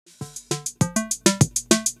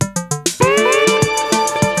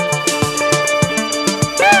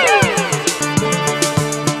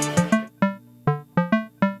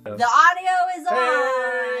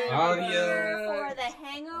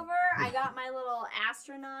little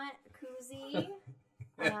astronaut koozie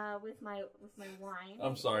with my wine.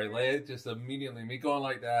 I'm sorry, Leia. Just immediately me going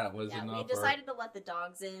like that was enough. We decided to let the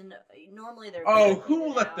dogs in. Normally they're.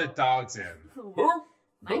 Who let the dogs in?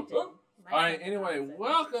 Mike did. All right. Anyway,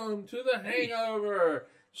 welcome to the Hangover,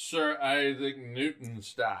 Sir Isaac Newton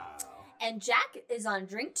style. And Jack is on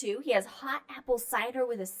drink 2. He has hot apple cider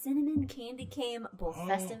with a cinnamon candy cane, both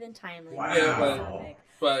festive and timely. Wow. Yeah,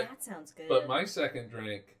 but that sounds good. But my second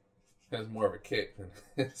drink has more of a kick than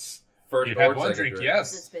his first. You've or had one second drink,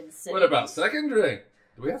 yes. It's been sitting. What about second drink?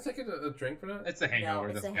 Do we have to take a drink for that? It's a hangover.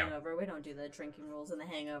 No, it's a hangover. We don't do the drinking rules in the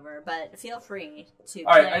Hangover, but feel free to.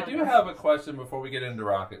 All right, I do have a question before we get into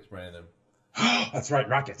rockets, Brandon. That's right,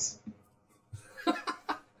 rockets.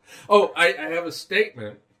 Oh, I have a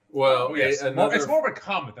statement. Well, yes. It's more of a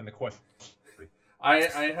comment than the question. I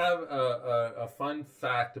have a fun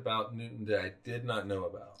fact about Newton that I did not know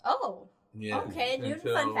about. Oh. Yeah. Okay,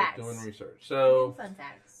 Newton fun facts. Doing research. So, Newton fun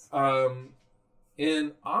facts.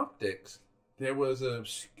 In optics, there was an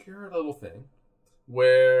obscure little thing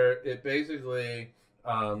where it basically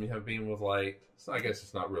you have beam of light. So I guess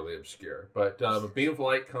it's not really obscure, but a beam of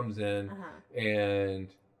light comes in and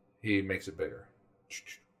he makes it bigger.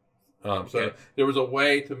 So there was a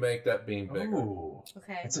way to make that beam bigger. Ooh,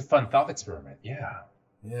 okay. It's a fun thought experiment. Yeah.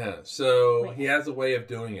 Yeah. So he has a way of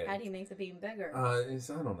doing it. How do you make the beam bigger? I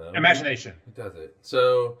don't know. Imagination. He does it.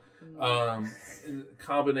 So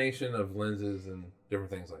combination of lenses and different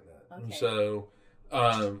things like that. Okay. And so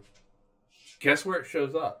guess where it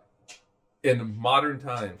shows up? In modern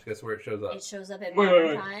times, guess where it shows up? It shows up in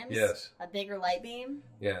modern times? Yes. A bigger light beam?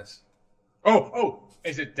 Yes. Oh,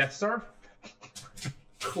 is it Death Star?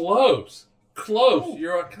 Close. Ooh.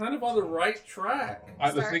 You're kind of on the right track.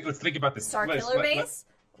 Let's think about this. Star Killer Base?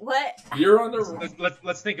 What? You're on the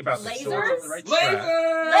let's think about this. Lasers? So we're on the right track.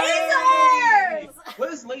 Lasers! What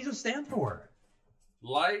does laser stand for?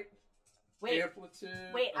 Light Wait, amplitude.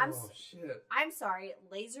 wait, shit. I'm sorry.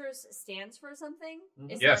 Lasers stands for something?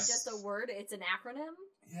 It's Yes. not just a word, it's an acronym?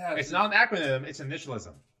 Yeah. It's not an acronym, it's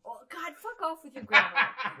initialism. Oh, God, fuck off with your grammar.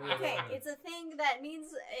 Okay, it's a thing that means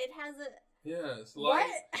it has a... Yeah, it's What?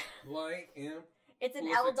 light amp. It's an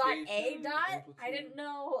L dot A Amplification, dot? I amplitude. didn't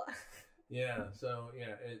know. Yeah, so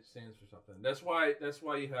it stands for something. That's why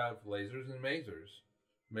you have lasers and masers.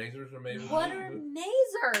 Masers are made with What are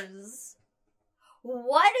masers?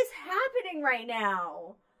 What is happening right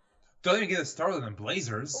now? Don't even get us started on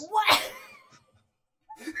blazers. What?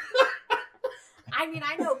 I mean,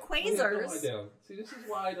 I know Leave quasars. down. See, this is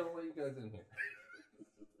why I don't let you guys in here.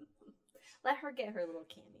 Let her get her little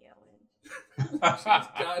cameo in. She's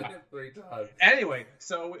got it 3 times. Anyway,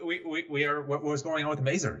 so we are. What was going on with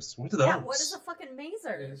masers? What are those? Yeah, what is a fucking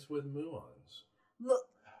maser? It's with muons. Look,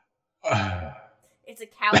 it's a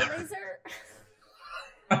cow laser?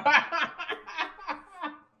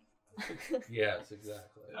 Yes,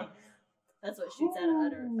 exactly. That's what shoots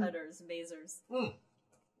out of udders, masers.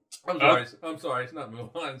 I'm sorry. It's not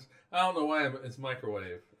muons. I don't know why it's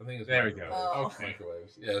microwave. I think it's There we microwave. go. Oh. Okay.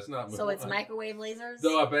 Microwaves. Yeah, it's not muons. So it's microwave lasers?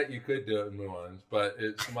 Though I bet you could do it in muons, but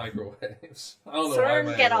it's microwaves. I don't know CERN,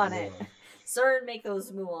 why. get on it. CERN, make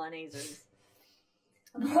those muon lasers.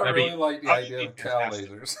 I really like the idea of cow fantastic.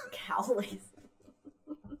 lasers. Cow lasers.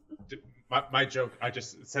 My joke, I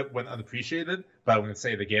just said went unappreciated, but I'm going to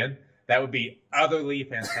say it again. That would be utterly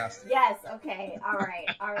fantastic. Yes, okay, all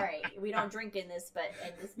right. We don't drink in this,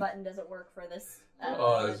 and this button doesn't work for this.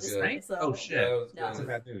 That's this good. thing, so. Oh shit! Yeah, it was No. That's some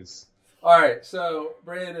bad news. All right, so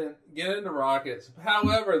Brandon, get into rockets.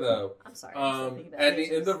 However, though, I'm sorry. I'm thinking about at the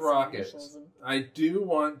lasers, end of some rockets, initialism. I do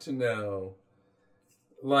want to know,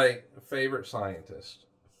 like, favorite scientist.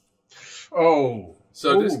 Oh,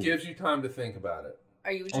 So this Ooh. gives you time to think about it.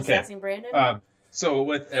 Are you just Okay. asking Brandon? So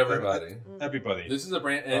with Everybody. everybody. This is a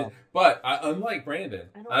Brandon, but unlike Brandon,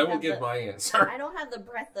 I don't I will have give the- my answer. I don't have the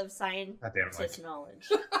breadth of God damn it, scientist Mike. knowledge.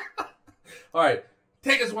 All right,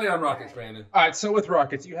 take us away on rockets, Brandon. All right, so with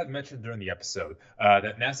rockets, you had mentioned during the episode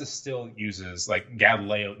that NASA still uses like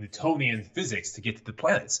Galileo Newtonian physics to get to the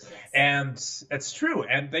planets, Yes. and that's true.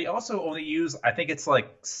 And they also only use, I think it's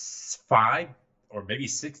like 5 or maybe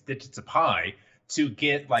 6 digits of pi to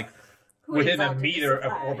get like Who within needs a all digits meter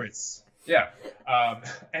of of pi? orbits. Yeah,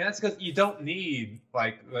 and that's because you don't need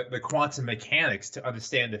like the quantum mechanics to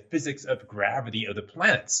understand the physics of gravity of the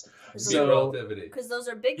planets. Speed relativity. Because those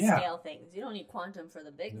are big Yeah. scale things. You don't need quantum for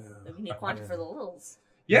the big. You need quantum for the littles.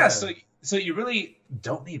 Yeah, Yeah. so you really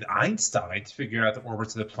don't need Einstein to figure out the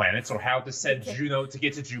orbits of the planets or how to send Okay. Juno to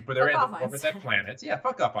get to Jupiter Fuck and off, orbit Einstein. that planet. Yeah,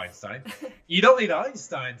 fuck off, Einstein. You don't need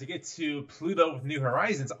Einstein to get to Pluto with New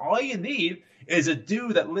Horizons. All you need is a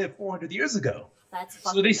dude that lived 400 years ago. That's So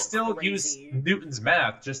fucking they still crazy. use Newton's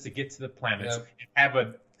math just to get to the planets, Yep. and have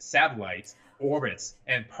a satellite orbits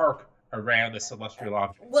and park around the celestial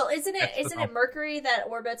objects. Well, isn't That's it Mercury that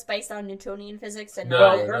orbits based on Newtonian physics and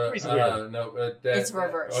Well, not? Mercury's weird. It's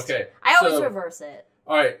reversed. Okay, I always so- reverse it.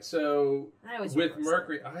 All right, so I always with reverse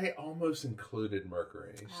Mercury, I almost included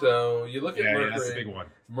Mercury. So you look at Yeah, Mercury. that's a big one.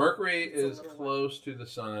 Mercury It's a is little close to the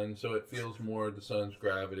sun, so it feels more of the sun's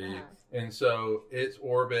gravity, Uh-huh. and so its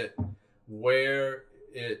orbit, where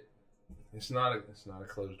it's not a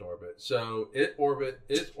closed orbit. So its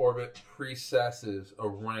orbit precesses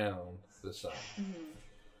around the sun. Mhm.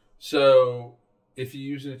 So if you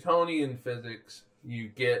use Newtonian physics, you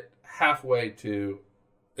get halfway to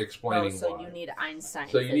explaining so why. you need Einstein.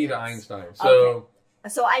 So you need physics. Einstein. So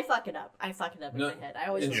So I fuck it up. in No, my head. I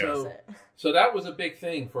always and reverse so- it. so that was a big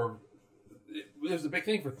thing for. It was a big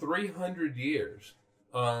thing for 300 years.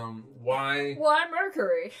 Why? Why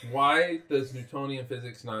Mercury? Why does Newtonian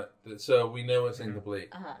physics not? So we know it's incomplete.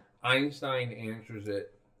 Uh-huh. Einstein answers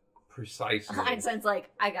it precisely. Einstein's like,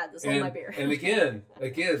 I got this. Hold my beer. And again,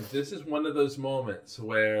 this is one of those moments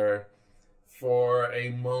where, for a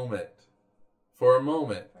moment,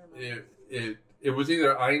 it was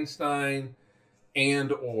either Einstein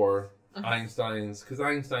and or Einstein's, because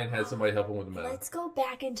Einstein had somebody help him with the math. Let's go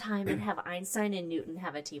back in time and have Einstein and Newton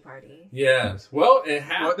have a tea party. Yes. Well, it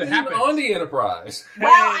happened on the Enterprise.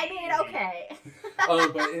 Well, I mean, okay.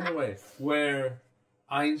 But anyway, where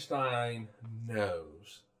Einstein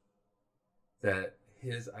knows that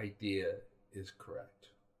his idea is correct,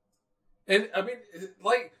 and I mean,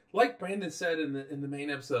 like Brandon said in the main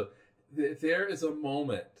episode, there is a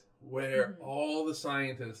moment where all the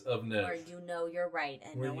scientists of note, Where you know you're right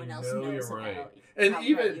and where no one you else know knows you're right. about And how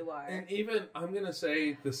even right you are. and even I'm gonna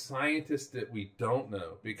say the scientists that we don't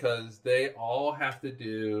know, because they all have to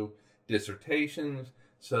do dissertations,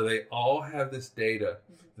 so they all have this data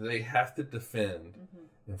that they have to defend.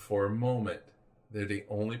 And for a moment, they're the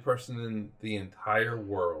only person in the entire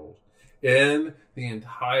world, in the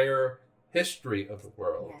entire history of the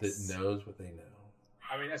world, Yes. that knows what they know.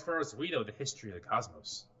 I mean, as far as we know, the history of the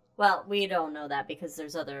cosmos. Well, we don't know that because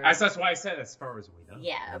there's other. That's why I said as far as we know.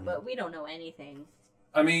 Yeah, but we don't know anything.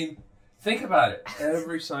 I mean, think about it.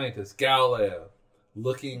 Every scientist, Galileo,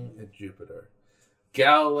 looking at Jupiter.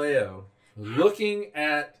 Galileo looking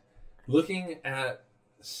at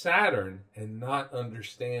Saturn and not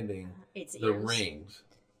understanding It's the ears. rings,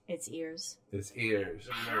 It's ears. its ears.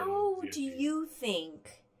 How do you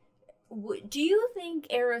think? Do you think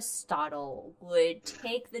Aristotle would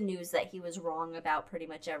take the news that he was wrong about pretty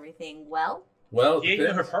much everything well? Well, Yeah, it you know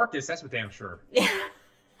depends. Hipparchus, that's for damn sure.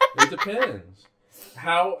 It depends.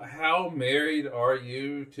 How married are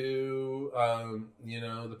you to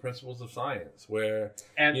the principles of science? Where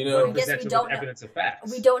And You know- I guess we presented don't with know- evidence of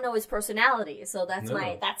facts. We don't know his personality, so that's No.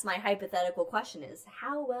 my hypothetical question: is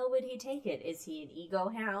how well would he take it? Is he an ego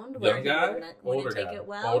hound where young he guy, wouldn't older take guy, it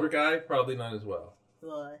well? older guy, probably not as well.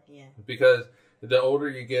 Yeah. Because the older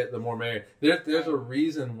you get, the more married. There's a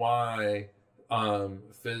reason why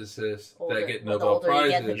physicists that get the Nobel older you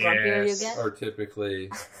get, the Prizes grumpier Yes. you get. are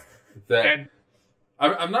typically that. And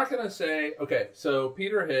I'm not going to say, okay, so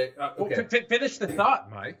Peter Higgs, okay. finish the thought,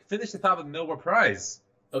 Mike. Finish the thought of the Nobel Prize.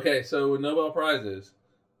 Okay, so with Nobel Prizes,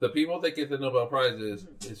 the people that get the Nobel Prizes,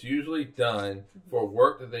 it's usually done for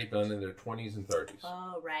work that they've done in their 20s and 30s.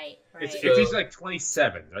 Oh, right. It's So- usually like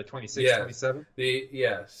 27, right? 26, Yeah. 27?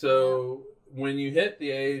 So when you hit the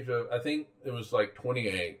age of, I think it was like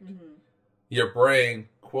 28, Mm-hmm. your brain,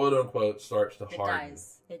 quote unquote, starts to It harden.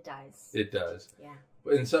 dies. It dies. It does. Yeah.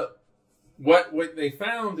 And so what they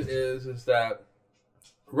found is that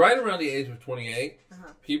right around the age of 28,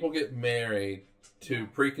 people get married to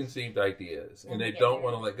preconceived ideas, and And they they get don't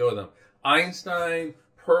want to let go of them. Einstein,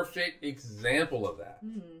 perfect example of that.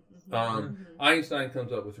 Einstein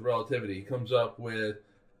comes up with relativity. He comes up with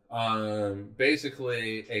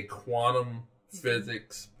basically a quantum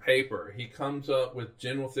physics paper. He comes up with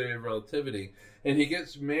general theory of relativity, and he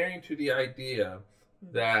gets married to the idea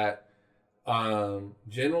that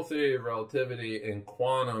general theory of relativity and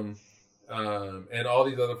quantum and all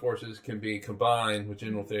these other forces can be combined with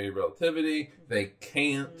general theory of relativity. They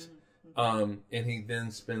can't. And he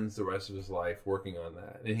then spends the rest of his life working on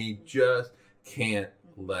that, and he just can't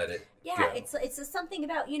let it Yeah, go. it's something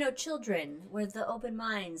about children with the open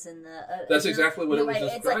minds and the. That's exactly what it was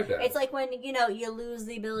it's described like, as. It's like when you lose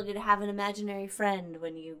the ability to have an imaginary friend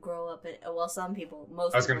when you grow up. Well, some people,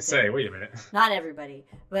 most. I was going people to say, do. wait a minute. Not everybody,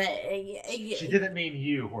 but She didn't mean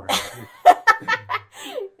you, Jorge.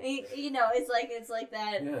 it's like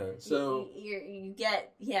that. Yeah, so you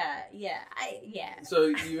get yeah. So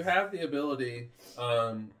you have the ability,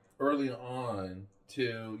 early on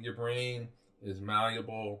to your brain is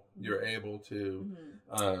malleable. You're able to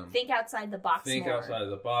think outside the box. Think more. outside of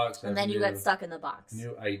the box, and then you get stuck in the box.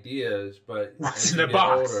 New ideas, but What's as in you the get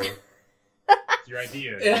box? older, Your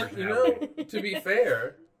idea. and you know, to be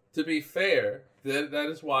fair, that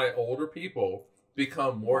is why older people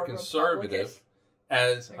become more conservative. Republican.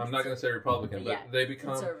 As I'm not going to say Republican, but they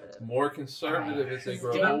become more conservative as they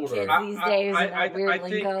grow older. Kids these days weird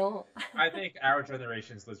lingo. I think our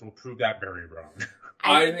generation's list will prove that very wrong.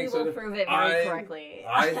 I think we will prove it very correctly.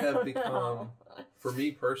 I have become, for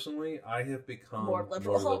me personally, I have become more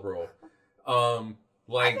liberal.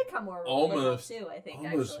 Like I've become more almost liberal too. I think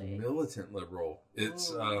almost actually. militant liberal.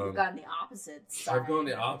 It's you've gone the opposite side. I've gone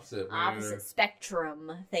the opposite. Opposite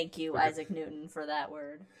spectrum. Thank you, Isaac Newton, for that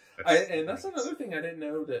word. And that's another thing I didn't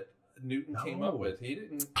know that Newton came up with. He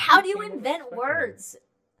didn't. How do you invent words?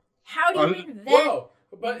 How do you invent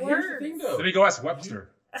but words? Here's the thing, though. Let me go ask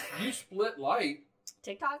Webster. You split light.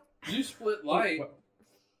 TikTok? You split light.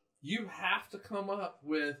 You have to come up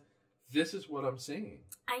with, this is what I'm seeing.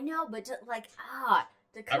 I know, but to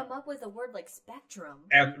come up with a word like spectrum.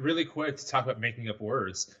 And really quick to talk about making up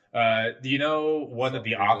words. Do you know one of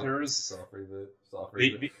the authors?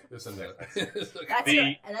 That's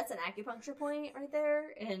an acupuncture point right there.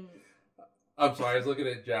 And I'm sorry, I was looking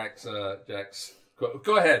at Jack's.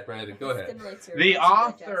 Go ahead, Brandon. Go ahead. The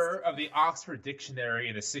author of the Oxford Dictionary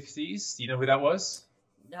in the 60s. Do you know who that was?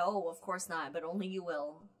 No, of course not. But only you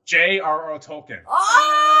will. J.R.R. Tolkien.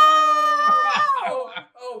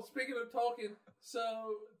 Oh, speaking of Tolkien, so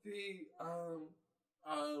the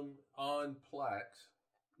on Plex,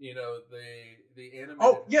 you know, the animated.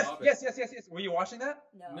 Oh yes. Were you watching that?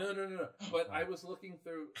 No. But I was looking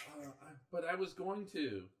through. But I was going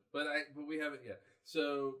to. But we haven't yet.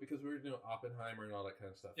 So because we were doing Oppenheimer and all that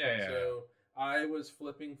kind of stuff. Yeah. So I was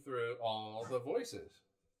flipping through all the voices.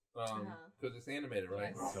 Because it's animated,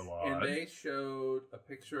 right? Yes. And they showed a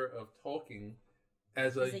picture of Tolkien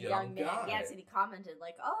as a young guy. Yes, and he commented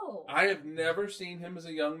like, "Oh." I have never seen him as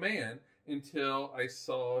a young man until I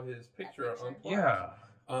saw his picture on Plex.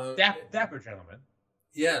 Yeah. Dapper gentleman.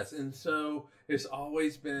 Yes, and so it's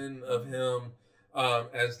always been of him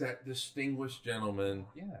as that distinguished gentleman.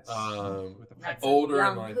 Yes. Older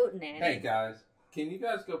and like, hey guys, can you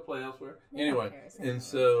guys go play elsewhere? Anyway, and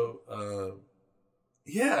so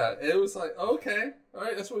yeah, it was like, okay, all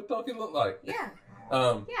right, that's what Tolkien looked like. Yeah.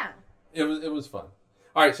 Yeah. It was fun.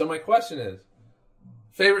 All right, so my question is,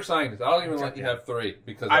 favorite scientist? I'll even let you have three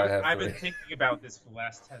because I have three. I've been thinking about this for the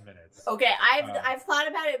last 10 minutes. Okay, I've thought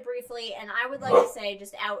about it briefly, and I would like to say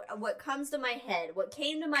just what comes to my head, what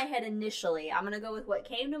came to my head initially. I'm gonna go with what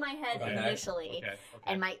came to my head initially,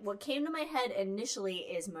 and what came to my head initially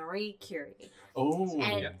is Marie Curie. Oh,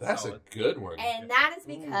 that's a good one. And that is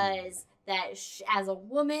because that as a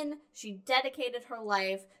woman, she dedicated her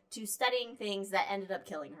life to studying things that ended up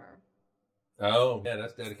killing her. Oh, yeah,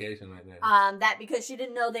 that's dedication right there. That because she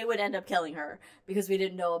didn't know they would end up killing her because we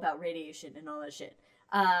didn't know about radiation and all that shit.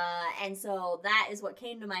 And so that is what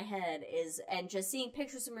came to my head and just seeing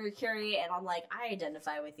pictures of Marie Curie, and I'm like, I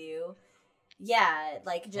identify with you. Yeah,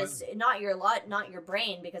 like just not your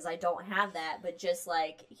brain because I don't have that, but just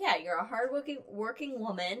like, yeah, you're a hardworking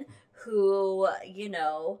woman who, ended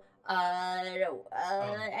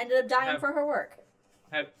up dying for her work.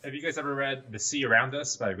 Have you guys ever read The Sea Around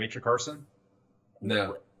Us by Rachel Carson?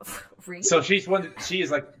 No. Really? So she is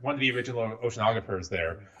like one of the original oceanographers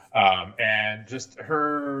there. And just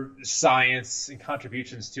her science and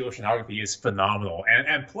contributions to oceanography is phenomenal.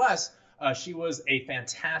 And plus, she was a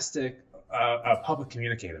fantastic public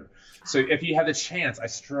communicator. So if you have the chance, I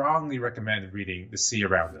strongly recommend reading The Sea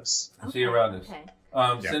Around Us. Okay. Sea Around Us.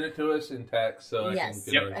 Okay. Send it to us in text so I can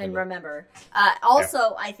get on and remember.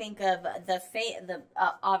 Also, I think of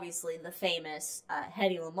obviously the famous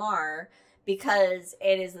Hedy Lamarr, because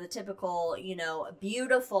it is the typical,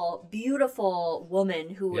 beautiful, beautiful woman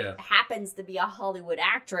who happens to be a Hollywood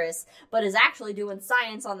actress, but is actually doing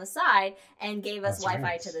science on the side and gave us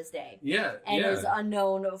Wi-Fi to this day. Yeah, and is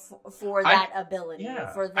unknown for that ability,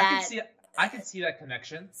 for that. I can see that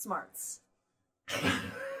connection. Smarts.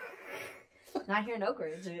 Not hearing Oak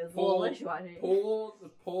Ridge. It's a little wishy-washy.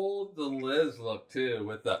 Pull the Liz look too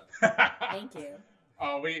with the. Thank you.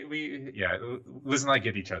 Oh, Liz and I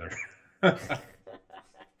get each other. All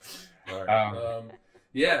right.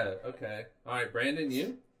 Yeah. Okay. All right, Brandon,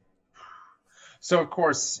 you. So, of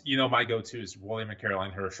course, my go-to is William and Caroline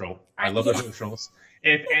Herschel. I love the Herschels.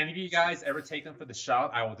 If any of you guys ever take them for the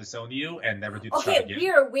shot, I will disown you and never do the shot again. Okay, we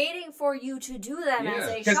are waiting for you to do them as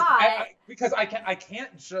a shot. Because I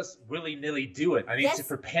can't just willy-nilly do it. I need to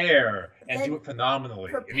prepare and do it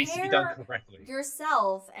phenomenally. It needs to be done correctly.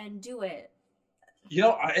 Yourself and do it.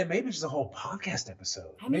 Maybe just a whole podcast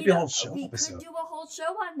episode. Maybe a whole show episode. We could do a whole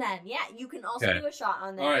show on them. Yeah, you can also do a shot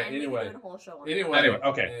on them. All right, and anyway. we can do a whole show on Anyway,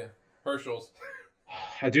 okay. Yeah. Herschels.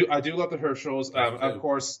 I do love the Herschels, of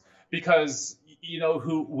course, because you know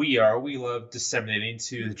who we are. We love disseminating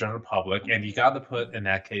to the general public, and you got to put, in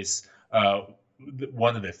that case,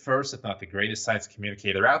 one of the first, if not the greatest, science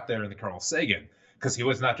communicator out there in the Carl Sagan, because he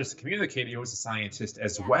was not just a communicator; he was a scientist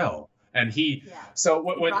as well. And so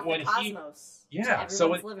when he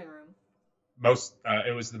living room.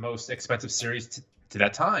 It was the most expensive series to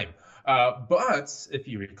that time. But if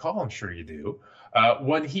you recall, I'm sure you do,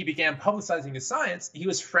 when he began publicizing his science, he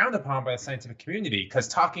was frowned upon by the scientific community because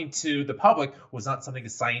talking to the public was not something the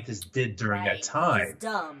scientists did during that time. It's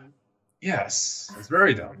dumb. Yes, it's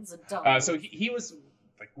very dumb. It's dumb. So he was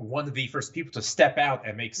like one of the first people to step out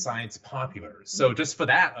and make science popular. So just for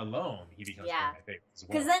that alone, he becomes one of my favorites as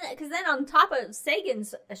well. Because then on top of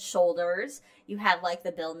Sagan's shoulders, you have like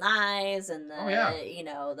the Bill Nyes and the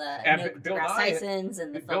Neil deGrasse Tysons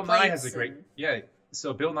and the Phil Bill Nye has a great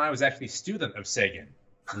So Bill Nye was actually a student of Sagan.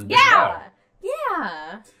 Yeah.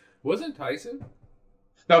 Wasn't Tyson?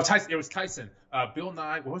 No, Tyson. It was Tyson. Bill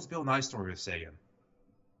Nye. What was Bill Nye's story with Sagan?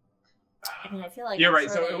 I mean, I feel like you're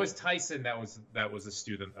right. So it was Tyson that was a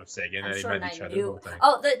student of Sagan, and they met each other.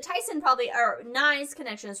 Oh, the Tyson Nye's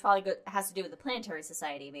connection has to do with the Planetary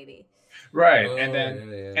Society, maybe. Right, and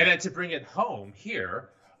then to bring it home here,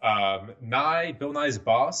 Bill Nye's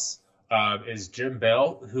boss is Jim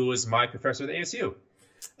Bell, who was my professor at ASU.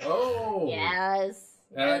 Oh, yes.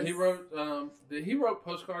 He wrote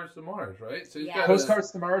Postcards to Mars, right? So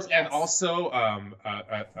Postcards to Mars, and also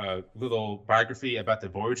a little biography about the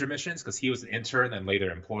Voyager missions, because he was an intern and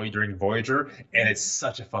later employee during Voyager, and it's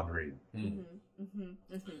such a fun read.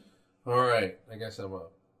 All right, I guess I'm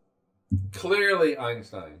up. Clearly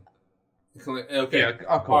Einstein. Okay, yeah,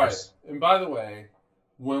 of course. Right. And by the way,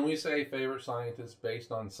 when we say favorite scientists based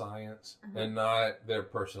on science and not their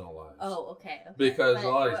personal lives. Oh, okay. Because a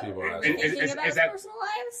lot of these people are you thinking about personal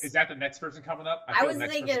lives? Is that the next person coming up? I wasn't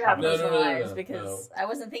thinking about personal lives because I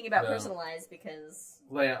wasn't thinking about personal lives because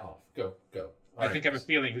lay it off. Go. I think I have a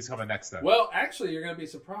feeling who's coming next then. Well, actually, you're going to be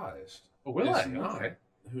surprised. Oh, will I? Okay.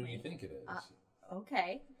 Who you think it is?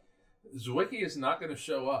 Okay. Zwicky is not going to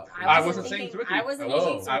show up. I wasn't saying Zwicky. I wasn't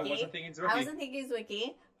thinking Zwicky. I wasn't thinking Zwicky. I wasn't thinking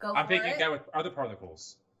Zwicky. I'm thinking guy with other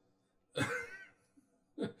particles.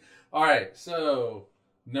 All right, so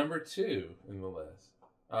number 2 in the list,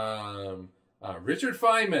 Richard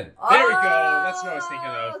Feynman. There we go. That's what I was thinking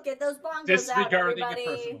of. Get those bongos Disregarding out, the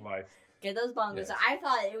personal life. Get those bongos out. I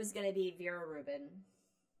thought it was going to be Vera Rubin.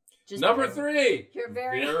 Number 3. You're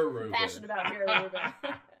very passionate about Vera Rubin.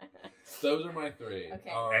 Those are my 3.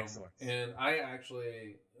 Okay. Excellent. And I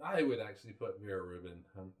would actually put Vera Rubin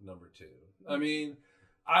number 2. I mean,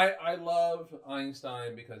 I love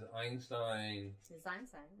Einstein because Einstein... It's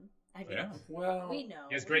Einstein. Well... We know.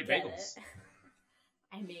 He has great bagels.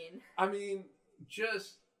 I mean...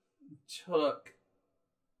 just took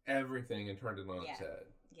everything and turned it on its head.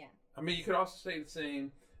 Yeah. I mean, you could also say the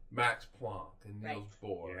same Max Planck and Niels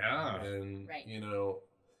Bohr. Yeah. And,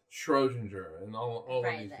 Schrodinger and all of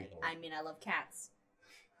these people. I mean, I love cats.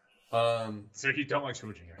 So you don't like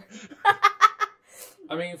Schrodinger.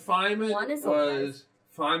 I mean, Feynman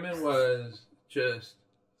was just...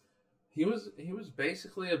 He was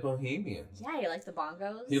basically a bohemian. Yeah, he liked the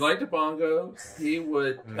bongos. He liked the bongos. He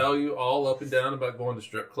would tell you all up and down about going to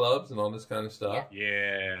strip clubs and all this kind of stuff.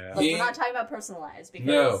 Yeah. Look, we're not talking about personal lives because...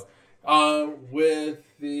 No. With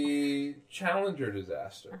the Challenger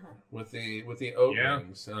disaster, with the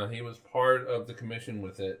O-rings, he was part of the commission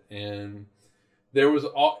with it, and this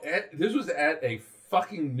was at a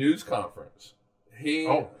fucking news conference. He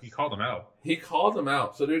called them out. He called them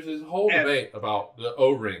out. So there's this whole debate about the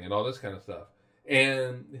O-ring and all this kind of stuff.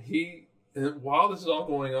 And while this is all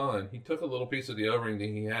going on, he took a little piece of the O-ring that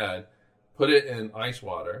he had, put it in ice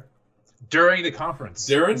water. During the conference.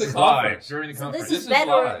 So this is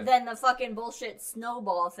better than the fucking bullshit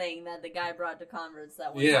snowball thing that the guy brought to conference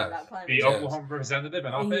that was about climate change. The Oklahoma representative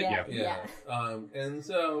and all that? Yeah. And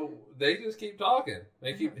so they just keep talking.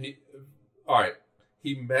 All right.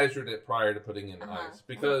 He measured it prior to putting in ice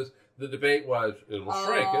because the debate was it will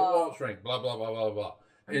shrink, it won't shrink, blah blah blah blah blah.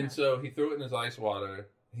 And so he threw it in his ice water.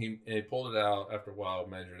 He pulled it out after a while,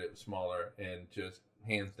 measured it, was smaller, and just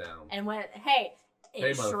hands down. And went, hey,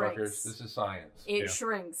 Hey, motherfuckers, this is science. It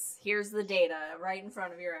shrinks. Here's the data right in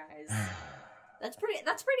front of your eyes. That's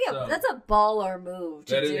a baller move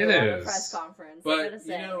to do at a press conference. But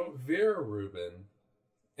Vera Rubin,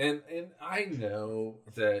 and I know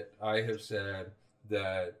that I have said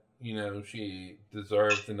that she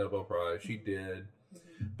deserved the Nobel Prize. She did,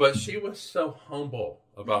 but she was so humble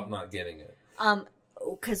about not getting it.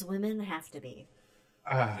 Because women have to be.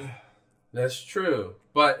 That's true.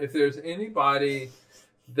 But if there's anybody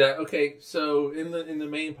that so in the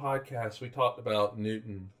main podcast we talked about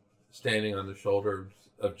Newton standing on the shoulders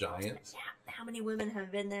of giants. How many women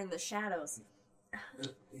have been there in the shadows?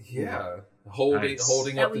 Yeah, holding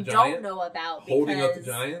that up we the giant. Don't know about holding up the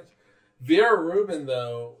giants. Vera Rubin,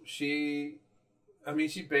 though, she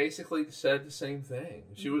basically said the same thing.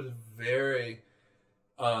 She was very,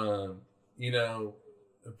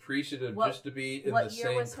 appreciative just to be in the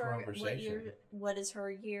same conversation. What is her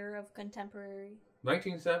year of contemporary?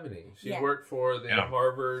 1970. She worked for the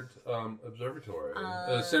Harvard Observatory,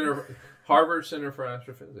 Harvard Center for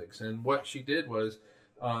Astrophysics, and what she did was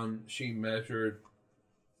she measured.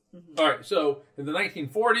 All right, so in the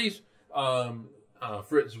 1940s,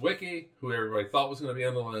 Fritz Zwicky, who everybody thought was going to be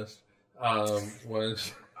on the list,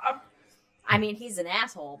 was. I mean, he's an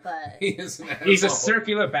asshole, but he's a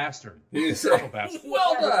circular bastard. He's a bastard.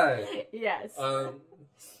 Well done. Yes.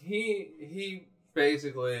 He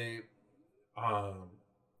basically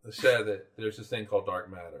said that there's this thing called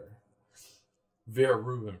dark matter. Vera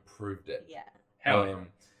Rubin proved it. Yeah. Hell yeah.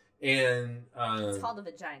 And it's called a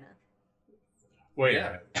vagina. Wait.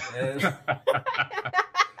 Yeah.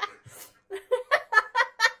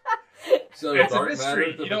 So it's dark a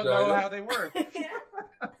mystery. matter. You don't know how they work.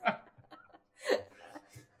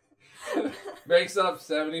 Makes up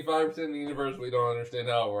 75% of the universe. We don't understand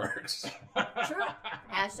how it works. True.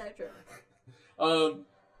 Hashtag true.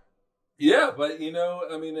 Yeah, but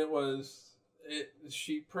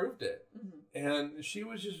she proved it. Mm-hmm. And she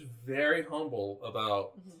was just very humble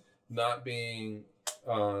about not being,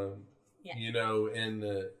 in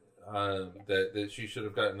the, that she should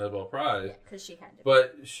have gotten a Nobel Prize. Because she had to.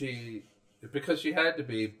 Because she had to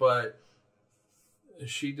be, but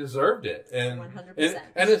she deserved it. And 100%.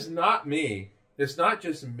 And it's not me. It's not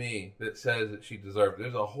just me that says that she deserved it.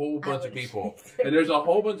 There's a whole bunch of people. And there's a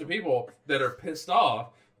whole bunch of people that are pissed off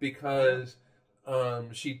because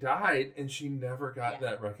she died and she never got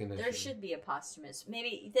that recognition. There should be a posthumous.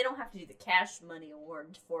 Maybe they don't have to do the cash money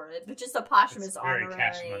award for it, but just a posthumous honorary. Very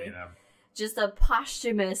cash money, though. Just a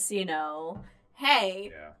posthumous,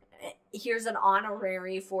 hey, here's an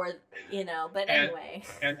honorary for, but anyway.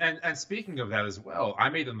 And speaking of that as well, I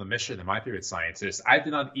made it the mission in my favorite scientist. I did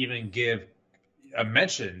not even give a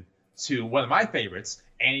mention to one of my favorites,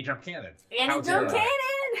 Annie Jump Cannon. Annie Jump Cannon!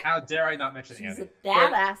 How dare I not mention She's Annie? a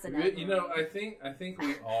badass in that. I think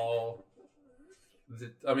we all.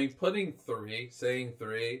 Saying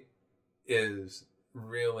three is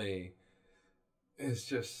really. It's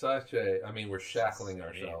just such a. We're shackling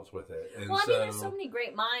ourselves with it. And there's so many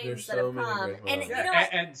great minds that have come, and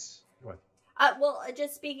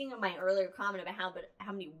just speaking of my earlier comment about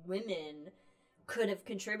how many women could have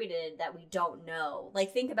contributed that we don't know.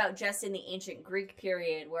 Like, think about just in the ancient Greek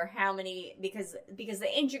period, where how many because the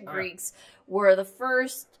ancient Greeks were the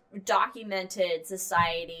first documented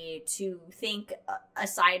society to think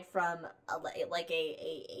aside from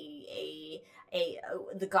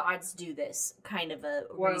the gods do this kind of a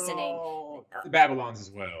reasoning. The Babylons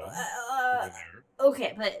as well.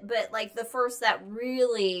 Okay, but like the first that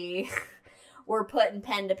really were putting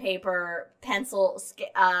pen to paper, pencil,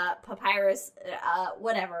 papyrus,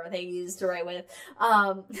 whatever they used to write with,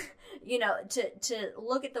 to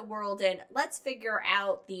look at the world and let's figure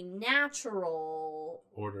out the natural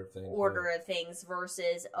order of things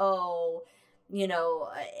versus, a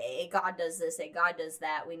god does this, a god does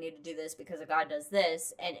that, we need to do this because a god does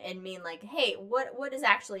this, and mean like, hey, what is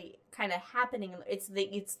actually kind of happening? It's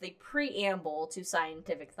the preamble to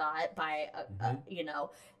scientific thought by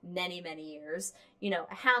many years.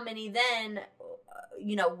 How many then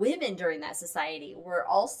women during that society were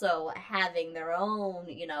also having their own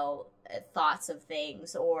thoughts of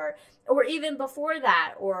things, or even before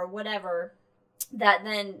that, or whatever, that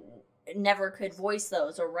then never could voice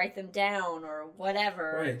those or write them down or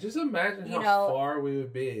whatever. Right. Just imagine how far we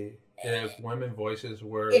would be if women voices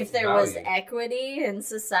were if there valued. was equity in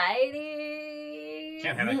society.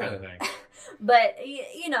 Can't have that kind of thing. But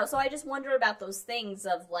so I just wonder about those things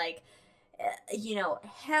of like,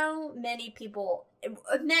 how many people,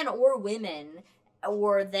 men or women,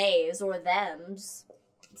 or theys or thems,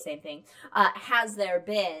 same thing, has there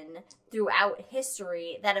been throughout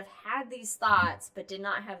history that have had these thoughts but did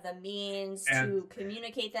not have the means to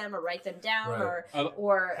communicate them or write them down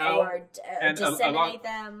or disseminate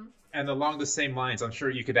them? And along the same lines, I'm sure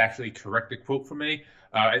you could actually correct a quote for me.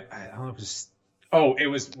 I don't know. It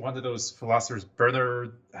was one of those philosophers,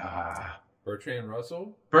 Bertrand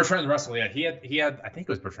Russell. Bertrand Russell, yeah, he had. I think it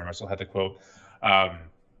was Bertrand Russell had the quote.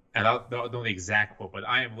 And I don't know the exact quote, but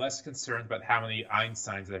I am less concerned about how many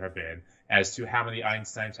Einsteins there have been as to how many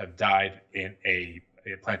Einsteins have died in a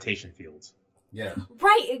plantation field. Yeah.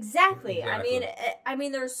 Right, exactly. I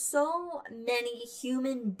mean, there's so many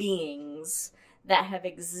human beings that have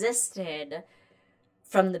existed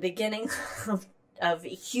from the beginning of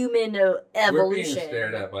human evolution. We're being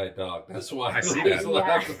stared at by a dog. That's why I see this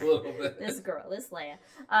laugh a little bit. This Leia,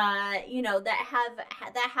 that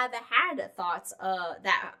have had thoughts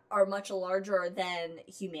that are much larger than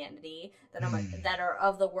humanity, that are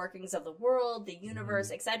of the workings of the world, the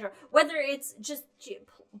universe, etc. Whether it's just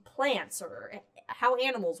plants or how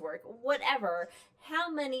animals work, whatever.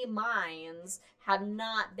 How many minds have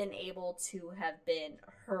not been able to have been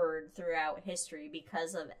heard throughout history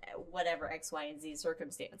because of whatever X, Y, and Z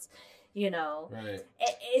circumstance? Right.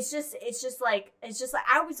 It's just like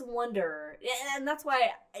I always wonder, and that's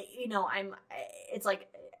why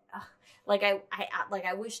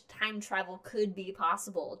I wish time travel could be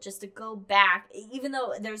possible, just to go back, even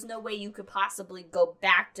though there's no way you could possibly go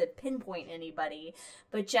back to pinpoint anybody,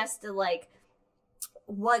 but just to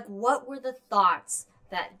what were the thoughts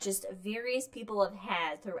that just various people have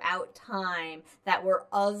had throughout time that were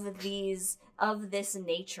of this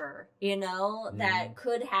nature, that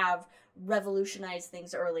could have revolutionized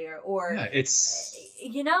things earlier, or it's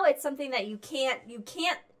something that you can't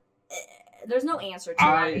there's no answer to,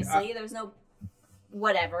 obviously. There's no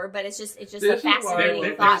whatever, but it's just a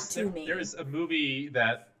fascinating thought to me. There's a movie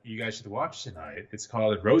that you guys should watch tonight. It's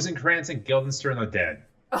called Rosencrantz and Guildenstern are Dead.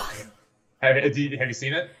 Have you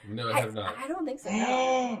seen it? No, I have not. I don't think so.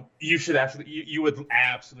 No. You should you would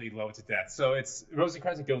absolutely love it to death. So it's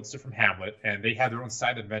Rosencrantz and Guildenstern from Hamlet, and they have their own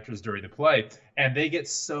side adventures during the play, and they get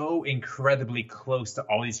so incredibly close to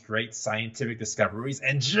all these great scientific discoveries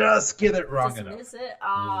and just get it wrong enough. Miss it?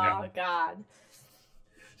 Oh, God.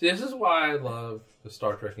 See, this is why I love the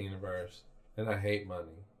Star Trek universe, and I hate money.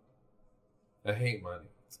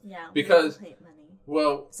 Yeah, because we all hate money.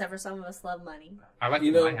 Well, except for some of us love money. I like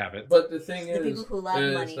when I have it. But the thing is, the people who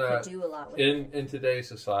love money could do a lot with it. In today's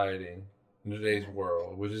society, in today's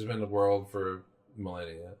world, which has been the world for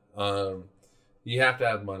millennia, you have to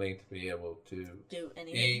have money to be able to do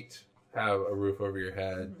anything. Eat, have a roof over your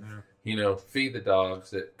head, feed the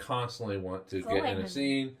dogs that constantly want to get in a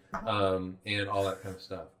scene, and all that kind of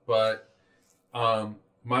stuff. But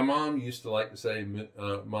my mom used to like to say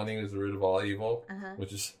money is the root of all evil,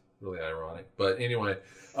 which is really ironic. But anyway,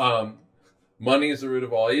 money is the root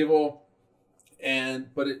of all evil.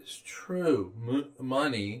 But it's true.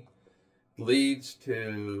 Money leads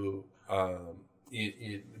to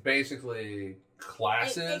it basically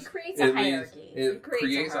classes. It creates a hierarchy. It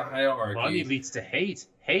creates a hierarchy. Money leads to hate.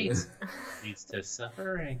 Hate leads to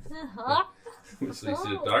suffering. Which leads to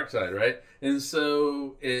the dark side, right? And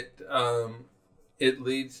so it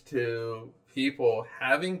leads to people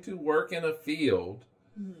having to work in a field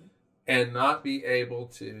and not be able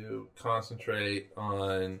to concentrate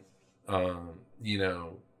on,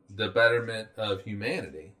 the betterment of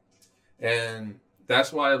humanity. And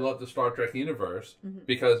that's why I love the Star Trek universe,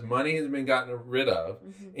 because money has been gotten rid of,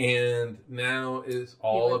 and now it's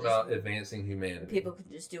all about advancing humanity. People can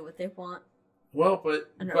just do what they want. Well,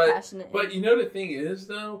 but the thing is,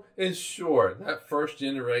 though, is sure, that first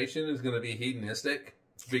generation is going to be hedonistic,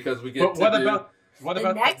 because we get what about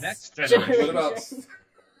the next generation? What about...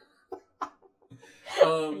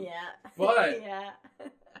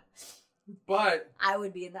 But I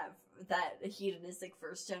would be in that hedonistic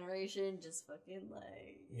first generation, just fucking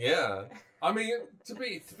yeah. I mean, to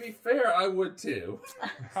be fair, I would too.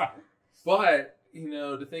 But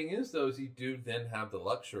the thing is, though, is you do then have the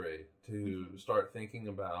luxury to start thinking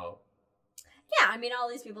about. Yeah, I mean, all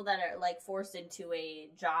these people that are forced into a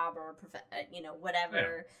job or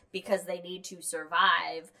whatever because they need to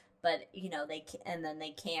survive, but they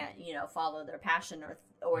can't follow their passion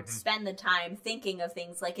or spend the time thinking of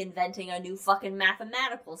things like inventing a new fucking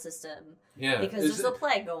mathematical system. Yeah, because there's a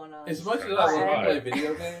plague going on. As much as I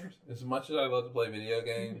love to play video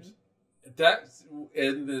games, that's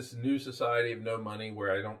in this new society of no money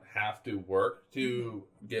where I don't have to work to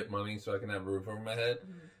get money so I can have a roof over my head.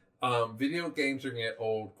 Video games are going to get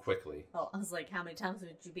old quickly. Oh, I was like, how many times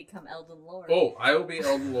would you become Elden Lord? Oh, I will be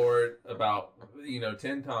Elden Lord about,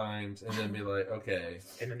 10 times and then be like, okay.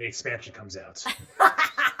 And then the expansion comes out.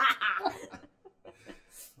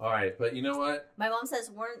 All right, but you know what? My mom says,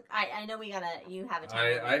 I know you have a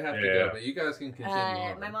time. I have to go, but you guys can continue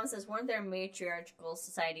on. My mom says, weren't there matriarchal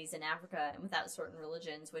societies in Africa and without certain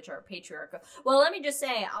religions, which are patriarchal? Well, let me just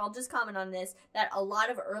say, I'll just comment on this, that a lot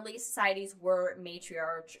of early societies were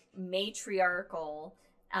matriarchal,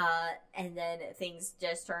 and then things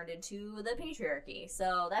just turned into the patriarchy.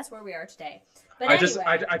 So that's where we are today. But I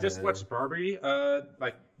anyway. just watched Barbie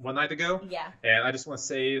like one night ago. Yeah. And I just want to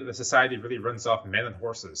say the society really runs off men and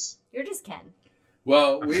horses. You're just Ken.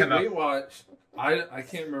 Well, we watched. I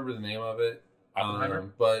can't remember the name of it.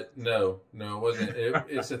 But no, it wasn't.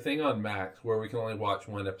 It's a thing on Max where we can only watch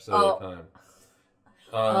one episode at a time.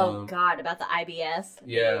 Oh God, about the IBF.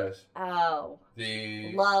 Yes. Oh.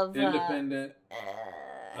 The Love independent.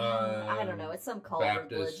 I don't know. It's some cult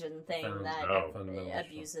Baptist religion thing that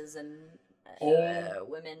abuses and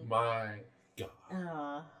women. My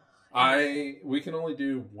God. We can only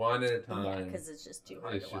do one at a time because it's just too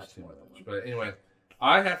hard to watch more than one. But anyway,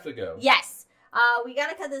 I have to go. Yes. We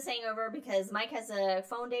gotta cut this hangover because Mike has a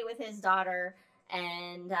phone date with his daughter,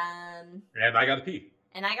 and I gotta pee.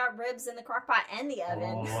 And I got ribs in the crock pot and the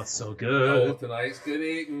oven. Oh, it's so good. Tonight's good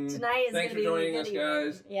eating. Thanks for joining us,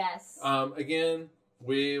 guys. Yes. Again,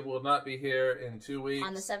 we will not be here in 2 weeks.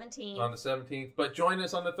 On the 17th. On the 17th. But join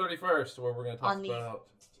us on the 31st where we're going to talk about...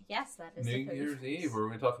 Yes, that is New Year's Eve, where we're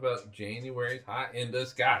going to talk about January's hot in the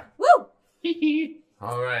sky. Woo!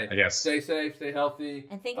 All right. Yes. Stay safe, stay healthy.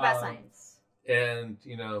 And think about science. And,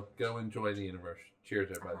 go enjoy the universe. Cheers,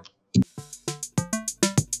 everybody.